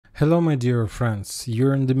Hello my dear friends,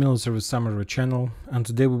 you're in the military summary channel, and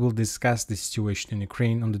today we will discuss the situation in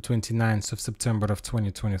Ukraine on the 29th of September of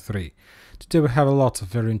 2023. Today we have a lot of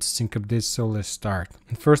very interesting updates, so let's start.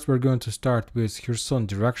 And first we're going to start with Kherson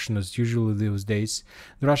direction as usual these days.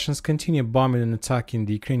 The Russians continue bombing and attacking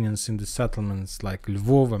the Ukrainians in the settlements like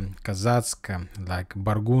Lvov, Kazatska, like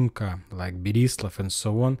Bargunka, like Berislav and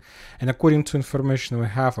so on. And according to information we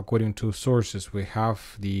have, according to sources we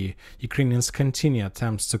have, the Ukrainians continue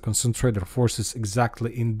attempts to concentrate their forces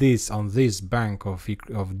exactly on this bank of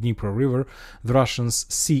Dnipro River. The Russians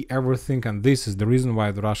see everything, and this is the reason why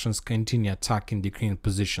the Russians continue attacking the Ukrainian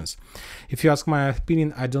positions. If you ask my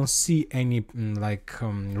opinion, I don't see any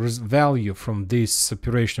value from this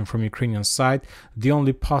operation from Ukrainian side. The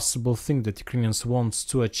only possible thing that Ukrainians want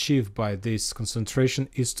to achieve by this concentration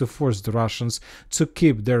is to force the Russians to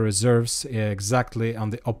keep their reserves exactly on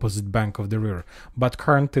the opposite bank of the river. But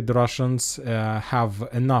currently the Russians have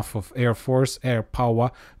enough of air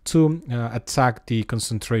power to attack the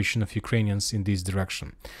concentration of Ukrainians in this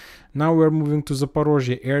direction. Now we're moving to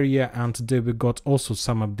Zaporozhye area, and today we got also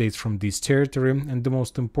some updates from this territory, and the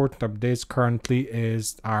most important updates currently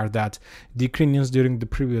are that the Ukrainians during the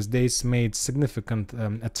previous days made significant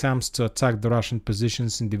attempts to attack the Russian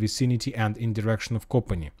positions in the vicinity and in direction of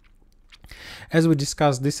Kopany. As we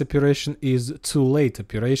discussed, this operation is too late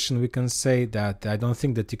operation. We can say that I don't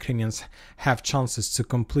think that Ukrainians have chances to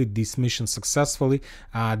complete this mission successfully.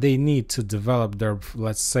 They need to develop their,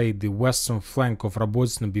 let's say, the western flank of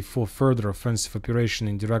Robotyne before further offensive operation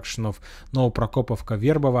in direction of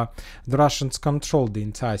Novoprokopovka-Verbova. The Russians controlled the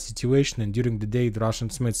entire situation, and during the day the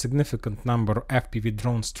Russians made significant number of FPV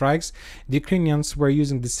drone strikes. The Ukrainians were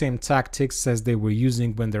using the same tactics as they were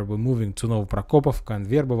using when they were moving to Novoprokopovka and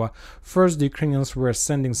Verbova. First, the Ukrainians were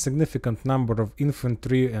sending significant number of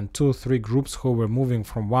infantry and 2-3 groups who were moving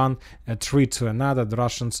from one tree to another. The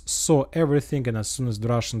Russians saw everything, and as soon as the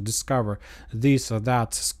Russians discovered this or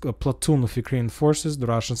that platoon of Ukrainian forces, the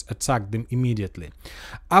Russians attacked them immediately.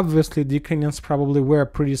 Obviously, the Ukrainians probably were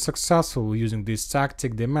pretty successful using this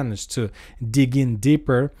tactic. They managed to dig in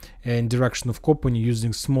deeper in direction of Kopany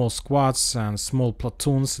using small squads and small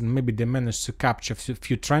platoons, and maybe they managed to capture a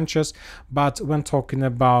few trenches. But when talking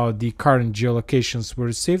about the current geolocations we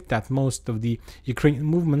received, that most of the Ukrainian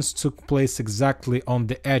movements took place exactly on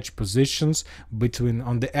the edge positions,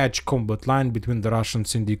 on the edge combat line between the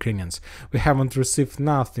Russians and the Ukrainians. We haven't received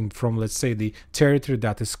nothing from, let's say, the territory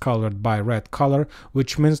that is colored by red color,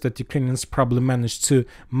 which means that Ukrainians probably managed to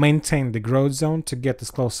maintain the growth zone to get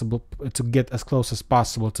as close as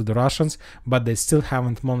possible to the Russians, but they still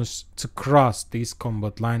haven't managed to cross this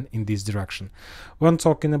combat line in this direction. When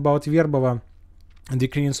talking about Verbova, the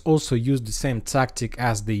Ukrainians also used the same tactic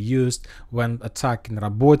as they used when attacking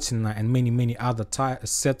Robotyne and many other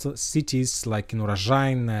cities like in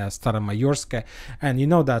Urozhain, Staromayorsk. And you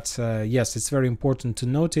know that, yes, it's very important to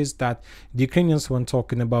notice that the Ukrainians, when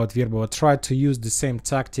talking about Verbova, tried to use the same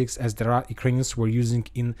tactics as the Ukrainians were using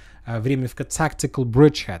in Vremivka tactical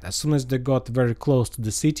bridgehead. As soon as they got very close to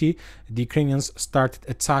the city, the Ukrainians started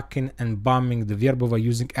attacking and bombing the Verbova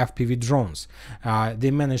using FPV drones.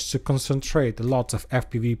 They managed to concentrate a lot of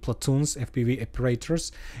FPV platoons, FPV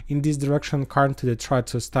operators in this direction. Currently they try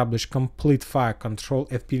to establish complete fire control,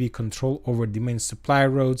 FPV control over the main supply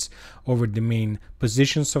roads, over the main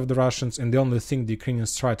positions of the Russians, and the only thing the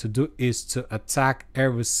Ukrainians try to do is to attack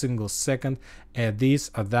every single second at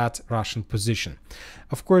this or that Russian position.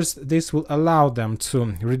 Of course, this will allow them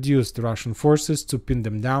to reduce the Russian forces, to pin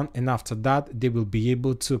them down, and after that they will be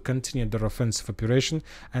able to continue their offensive operation,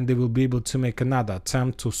 and they will be able to make another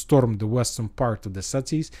attempt to storm the western part of the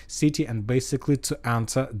city and basically to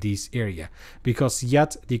enter this area, because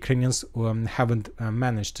yet the Ukrainians haven't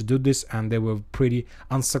managed to do this, and they were pretty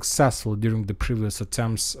unsuccessful during the previous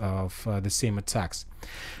attempts of the same attacks.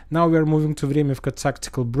 Now we are moving to Vremivka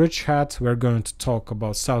tactical bridgehead. We're going to talk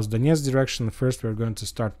about South Donetsk direction. First, we're going to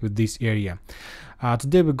start with this area.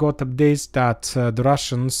 Today we got updates that the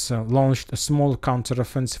Russians launched a small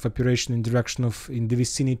counter-offensive operation in the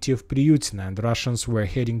vicinity of Priutina, and the Russians were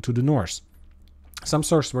heading to the north. Some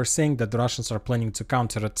sources were saying that the Russians are planning to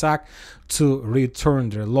counterattack, to return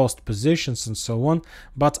their lost positions and so on,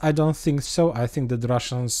 but I don't think so. I think that the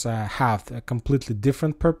Russians have completely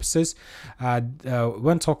different purposes.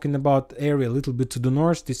 When talking about area a little bit to the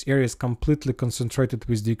north, this area is completely concentrated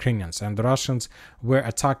with the Ukrainians, and the Russians were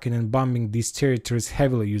attacking and bombing these territories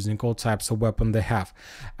heavily using all types of weapons they have.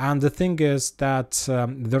 And the thing is that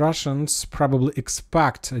the Russians probably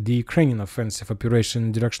expect the Ukrainian offensive operation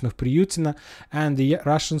in the direction of Priutina, and and the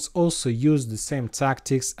Russians also used the same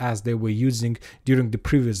tactics as they were using during the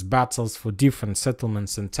previous battles for different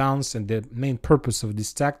settlements and towns. And the main purpose of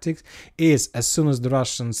this tactics is, as soon as the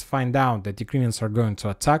Russians find out that Ukrainians are going to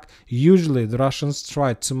attack, usually the Russians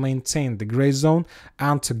try to maintain the gray zone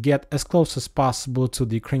and to get as close as possible to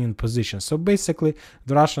the Ukrainian position. So basically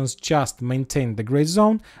the Russians just maintain the gray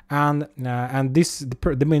zone, and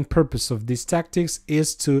the main purpose of these tactics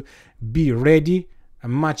is to be ready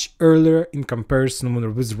much earlier in comparison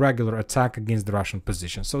with regular attack against the Russian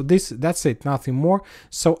position. So that's it, nothing more.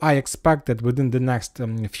 So I expect that within the next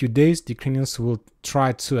few days the Ukrainians will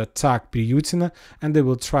try to attack Priutina, and they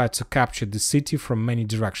will try to capture the city from many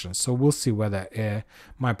directions. So we'll see whether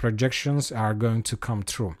my projections are going to come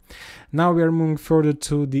true. Now we are moving further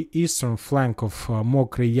to the eastern flank of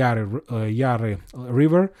Mokry Yari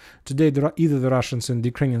River. Today either the Russians and the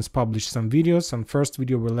Ukrainians published some videos, and first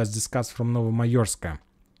video let's discuss from Novomayorska.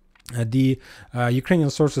 The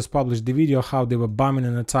Ukrainian sources published the video how they were bombing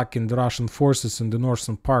and attacking the Russian forces in the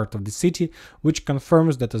northern part of the city, which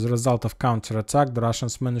confirms that as a result of counterattack, the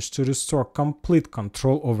Russians managed to restore complete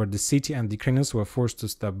control over the city, and the Ukrainians were forced to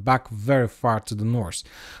step back very far to the north.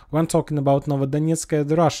 When talking about Novodonetsk,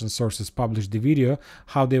 the Russian sources published the video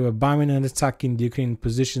how they were bombing and attacking the Ukrainian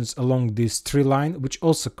positions along this tree line, which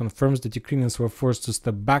also confirms that Ukrainians were forced to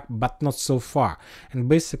step back, but not so far. And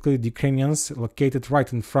basically the Ukrainians located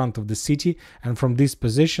right in front of the city, and from these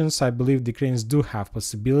positions I believe the Ukrainians do have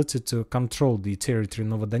possibility to control the territory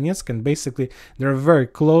of Novodonetsk, and basically they're very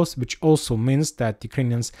close, which also means that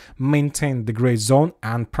Ukrainians maintain the gray zone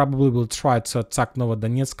and probably will try to attack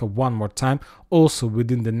Novodonetsk one more time also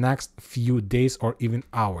within the next few days or even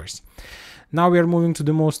hours. Now we are moving to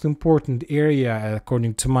the most important area,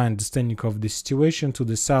 according to my understanding of the situation, to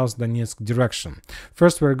the South Donetsk direction.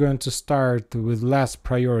 First, we're going to start with last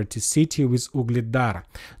priority city, with Ugledar.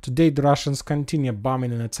 Today, the Russians continue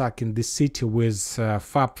bombing and attacking the city with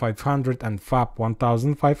FAB 500 and FAB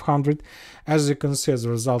 1500. As you can see, as a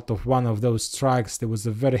result of one of those strikes, there was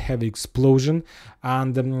a very heavy explosion,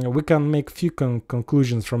 and we can make few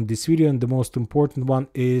conclusions from this video, and the most important one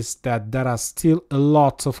is that there are still a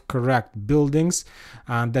lot of correct buildings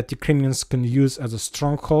that Ukrainians can use as a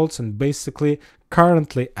strongholds, and basically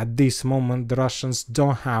currently at this moment the Russians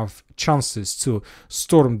don't have chances to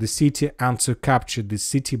storm the city and to capture the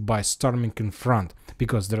city by storming in front,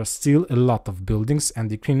 because there are still a lot of buildings and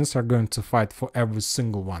the Ukrainians are going to fight for every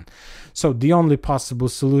single one. So the only possible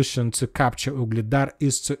solution to capture Ugledar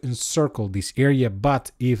is to encircle this area,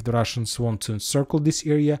 but if the Russians want to encircle this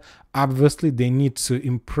area, obviously they need to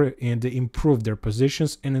improve their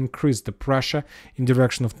positions and increase the pressure in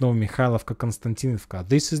direction of Novomikhailivka, Konstantinovka.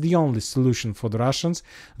 This is the only solution for the Russians.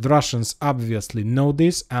 The Russians obviously know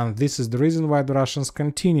this, and this is the reason why the Russians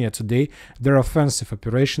continue today their offensive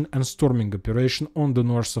operation and storming operation on the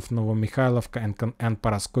north of Novomikhailivka and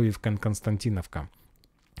Paraskoivka and Konstantinovka.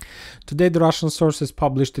 Today the Russian sources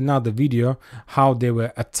published another video how they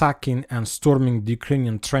were attacking and storming the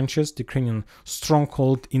Ukrainian trenches, the Ukrainian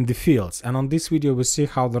stronghold in the fields. And on this video we see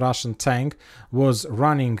how the Russian tank was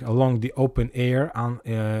running along the open air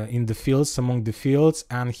in the fields, among the fields,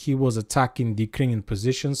 and he was attacking the Ukrainian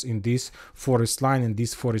positions in this forest line, in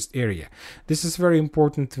this forest area. This is a very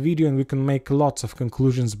important video, and we can make lots of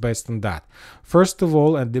conclusions based on that. First of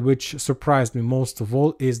all, and which surprised me most of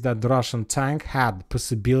all, is that the Russian tank had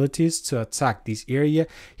possibilities to attack this area.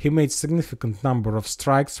 He made significant number of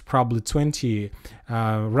strikes, probably 20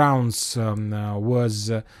 rounds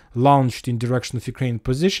was launched in direction of Ukrainian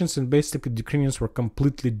positions, and basically the Ukrainians were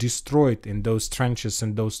completely destroyed in those trenches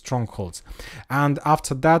and those strongholds. And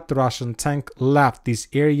after that the Russian tank left this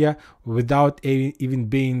area without even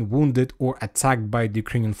being wounded or attacked by the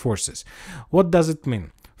Ukrainian forces. What does it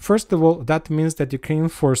mean? First of all, that means that Ukrainian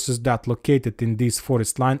forces that located in this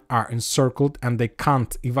forest line are encircled and they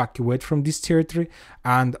can't evacuate from this territory,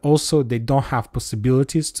 and also they don't have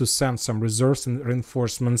possibilities to send some reserves and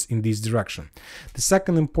reinforcements in this direction. The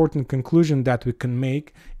second important conclusion that we can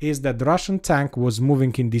make is that the Russian tank was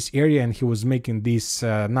moving in this area, and he was making this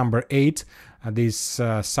number 8, this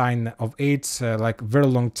sign of 8 like very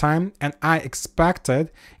long time, and I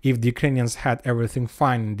expected, if the Ukrainians had everything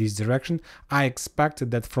fine in this direction, I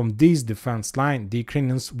expected that from this defense line the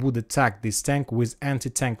Ukrainians would attack this tank with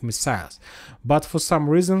anti-tank missiles. But for some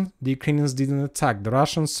reason the Ukrainians didn't attack the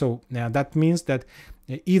Russians, so that means that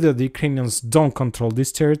either the Ukrainians don't control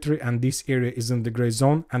this territory and this area is in the gray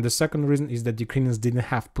zone, and the second reason is that the Ukrainians didn't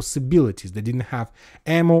have possibilities, they didn't have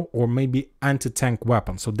ammo or maybe anti-tank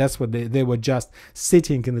weapons. So that's what they were just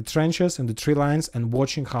sitting in the trenches and the tree lines and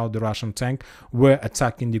watching how the Russian tank were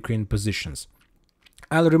attacking the Ukrainian positions.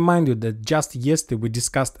 I'll remind you that just yesterday we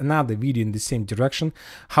discussed another video in the same direction,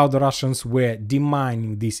 how the Russians were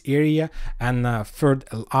demining this area, and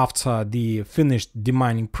after the finished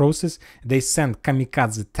demining process, they sent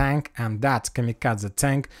kamikaze tank, and that kamikaze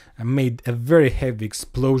tank made a very heavy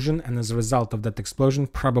explosion, and as a result of that explosion,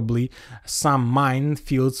 probably some mine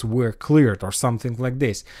fields were cleared or something like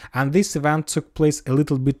this. And this event took place a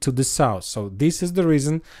little bit to the south, so this is the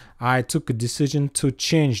reason I took a decision to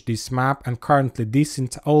change this map, and currently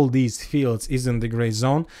all these fields is in the gray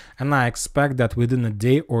zone, and I expect that within a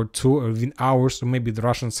day or two, or within hours, or maybe the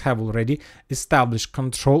Russians have already established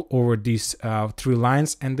control over these three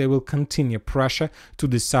lines, and they will continue pressure to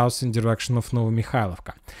the south in direction of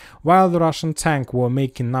Novomikhailivka. While the Russian tank were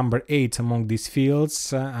making number 8 among these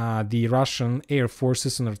fields, the Russian air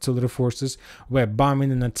forces and artillery forces were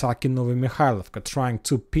bombing and attacking Novomikhailivka, trying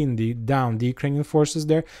to pin down the Ukrainian forces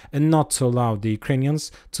there and not to allow the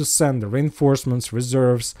Ukrainians to send reinforcements,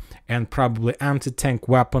 reserves, and probably anti-tank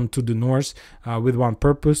weapon to the north with one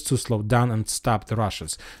purpose: to slow down and stop the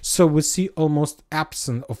Russians. So we see almost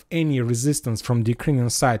absent of any resistance from the Ukrainian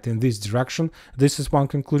side in this direction. This is one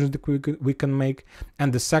conclusion that we can make.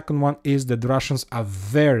 And the second one is that the Russians are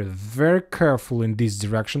very, very careful in this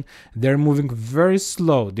direction. They're moving very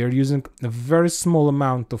slow. They're using a very small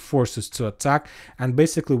amount of forces to attack. And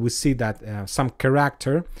basically we see that some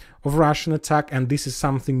character of Russian attack, and this is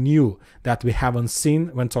something new that we haven't seen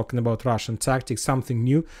when talking about Russian tactics, something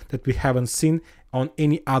new that we haven't seen on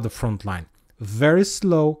any other front line. Very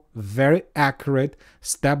slow, very accurate,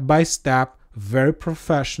 step by step, very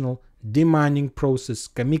professional, demanding process,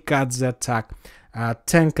 kamikaze attack,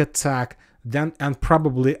 tank attack. Then, and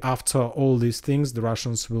probably after all these things, the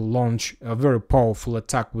Russians will launch a very powerful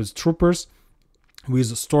attack with troopers,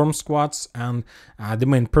 with storm squads, and the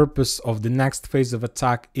main purpose of the next phase of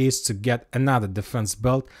attack is to get another defense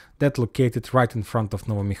belt that located right in front of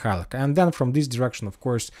Novomikhailivka. And then from this direction, of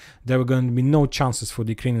course, there were going to be no chances for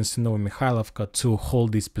the Ukrainians in Novomikhailivka to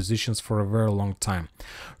hold these positions for a very long time.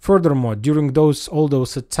 Furthermore, during all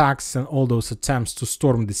those attacks and all those attempts to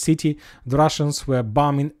storm the city, the Russians were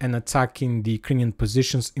bombing and attacking the Ukrainian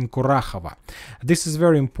positions in Kurakhova. This is a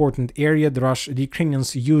very important area. The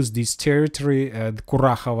Ukrainians used this territory,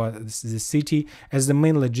 Kurakhova, the city, as the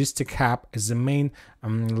main logistic hub, as the main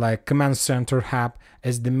command center hub,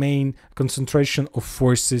 as the main concentration of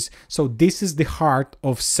forces. So this is the heart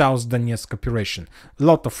of South Donetsk operation. A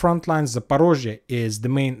lot of front lines. Zaporozhye is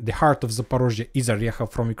the heart of Zaporozhye is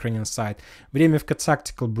Orekhov from Ukrainian side. Vremivka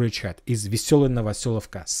tactical bridgehead is Veselaya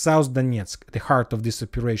Novoselovka. South Donetsk, the heart of this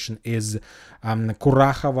operation is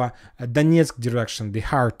Kurakhova. Donetsk direction, the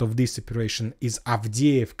heart of this operation is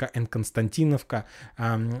Avdiivka and Konstantinovka.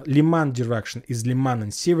 Liman direction is Liman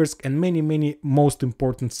and Siversk, and many most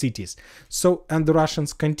important cities. So, and the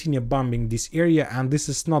Russians continue bombing this area, and this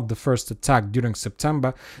is not the first attack during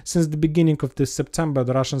September. Since the beginning of this September,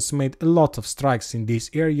 the Russians made a lot of strikes in this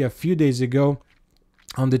area. A few days ago,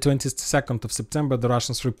 on the 22nd of September, the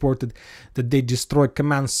Russians reported that they destroyed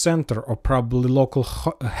command center or probably local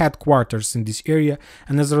headquarters in this area,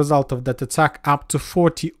 and as a result of that attack, up to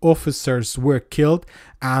 40 officers were killed,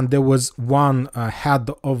 and there was one head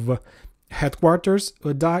of headquarters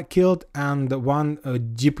killed and one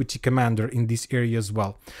deputy commander in this area as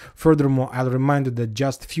well. Furthermore, I'll remind you that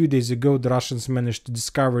just a few days ago the Russians managed to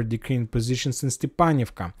discover the Ukrainian positions in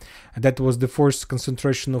Stepanivka. That was the first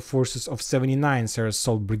concentration of forces of 79th Air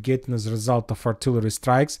Assault Brigade, and as a result of artillery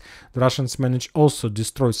strikes, the Russians managed also to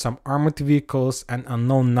destroy some armored vehicles and an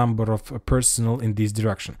unknown number of personnel in this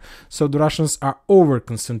direction. So the Russians are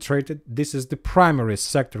over-concentrated. This is the primary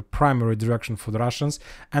sector, primary direction for the Russians,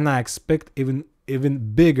 and I expect even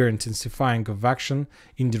bigger intensifying of action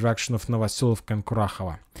in direction of Novoselovka and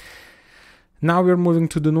Kurakhova. Now we're moving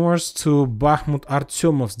to the north to Bakhmut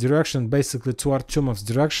Artyomov's direction, basically to Artyomov's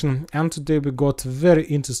direction, and today we got a very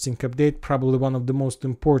interesting update, probably one of the most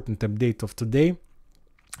important updates of today.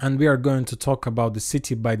 And we are going to talk about the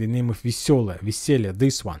city by the name of Veselaya,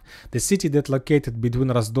 this one. The city that located between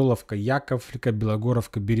Razdolovka, Yakovlivka,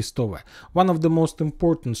 Belogorovka, Berestova. One of the most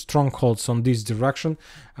important strongholds on this direction.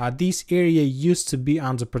 This area used to be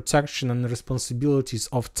under protection and responsibilities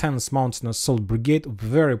of 10th Mountain Assault Brigade, a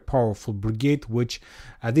very powerful brigade, which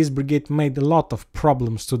this brigade made a lot of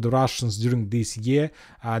problems to the Russians during this year.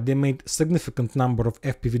 They made a significant number of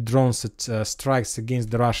FPV drones strikes against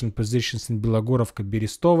the Russian positions in Belogorovka,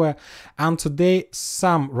 Berestova. And today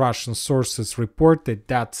some Russian sources reported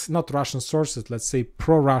that, not Russian sources, let's say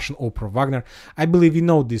pro-Russian or pro-Wagner, I believe you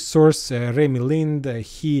know this source, Remy Lind,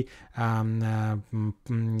 he He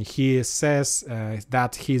says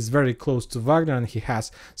that he is very close to Wagner and he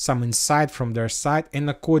has some insight from their side, and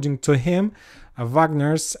according to him,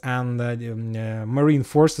 Wagner's and Marine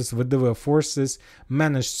forces, VDV forces,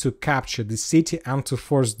 managed to capture the city and to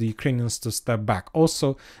force the Ukrainians to step back.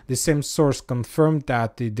 Also, the same source confirmed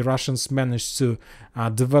that the Russians managed to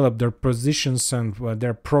develop their positions and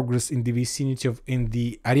their progress in the vicinity of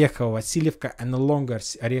the Orekhovo-Vasilievka and along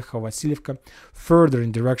Orekhovo-Vasilievka, further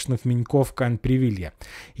in direction of Minkovka and Privilya.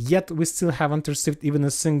 Yet we still haven't received even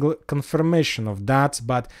a single confirmation of that,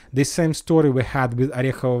 but the same story we had with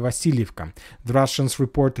Orekhovo-Vasilievka. The Russians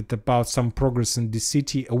reported about some progress in the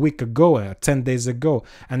city a week ago, 10 days ago,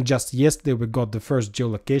 and just yesterday we got the first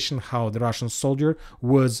geolocation how the Russian soldier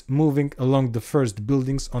was moving along the first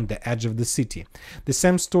buildings on the edge of the city. The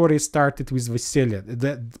same story started with Veselya.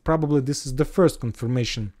 Probably this is the first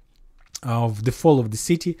confirmation of the fall of the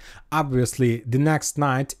city. Obviously, the next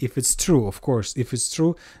night, if it's true, of course, if it's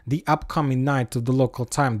true, the upcoming night of the local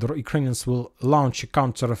time, the Ukrainians will launch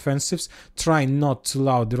counter-offensives, try not to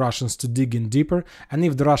allow the Russians to dig in deeper, and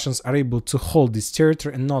if the Russians are able to hold this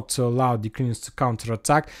territory and not to allow the Ukrainians to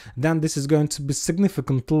counter-attack, then this is going to be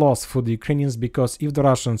significant loss for the Ukrainians, because if the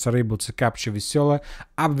Russians are able to capture Veselya,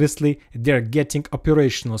 obviously they're getting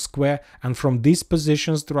operational square, and from these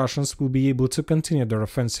positions the Russians will be able to continue their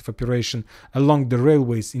offensive operation along the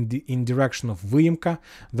railways in direction of Vyimka.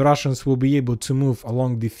 The Russians will be able to move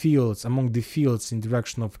among the fields in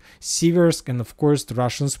direction of Siversk, and of course the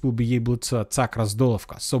Russians will be able to attack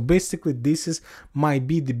Razdolovka. So basically this might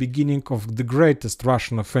be the beginning of the greatest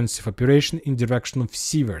Russian offensive operation in direction of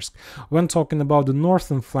Siversk. When talking about the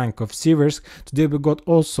northern flank of Siversk, today we got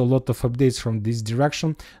also a lot of updates from this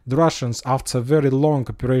direction. The Russians, after a very long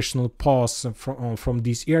operational pause from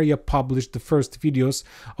this area, published the first videos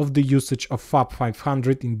of the usage of FAB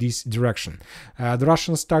 500 in this direction. The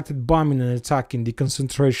Russians started bombing and attacking the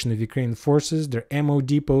concentration of Ukrainian forces, their ammo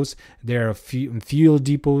depots, their fuel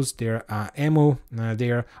depots, their ammo,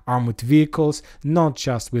 their armored vehicles, not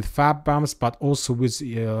just with FAB bombs, but also with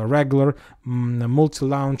regular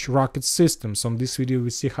multi-launch rocket systems. On this video we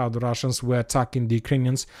see how the Russians were attacking the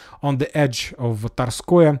Ukrainians on the edge of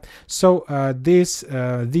Tarskoye. So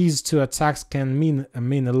these two attacks can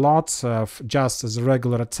mean a lot just as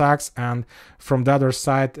regular attacks, and from the other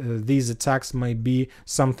side these attacks might be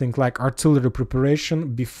something like artillery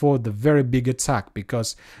preparation before the very big attack,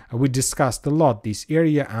 because we discussed a lot this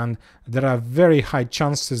area and there are very high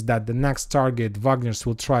chances that the next target Wagner's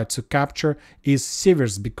will try to capture is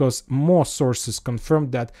Siversk, because more sources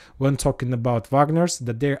confirmed that when talking about Wagner's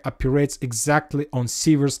that they operates exactly on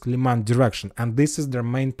Siversk-Liman direction, and this is their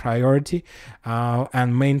main priority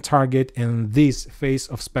and main target in this phase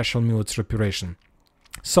of special military operation.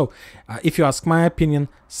 So, if you ask my opinion,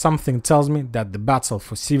 something tells me that the battle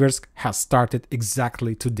for Siversk has started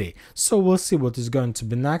exactly today. So we'll see what is going to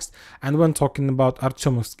be next. And when talking about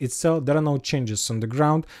Artyomovsk itself, there are no changes on the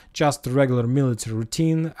ground, just a regular military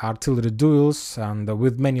routine, artillery duels, and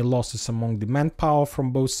with many losses among the manpower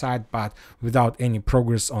from both sides, but without any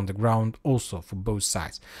progress on the ground also for both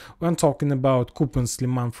sides. When talking about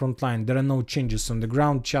Kupiansk-Liman front line, there are no changes on the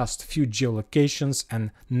ground, just few geolocations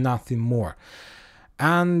and nothing more.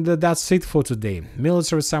 And that's it for today.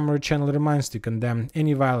 Military Summary channel reminds to condemn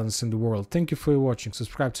any violence in the world. Thank you for watching.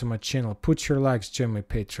 Subscribe to my channel, put your likes, join my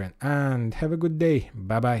Patreon, and have a good day.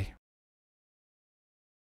 Bye bye.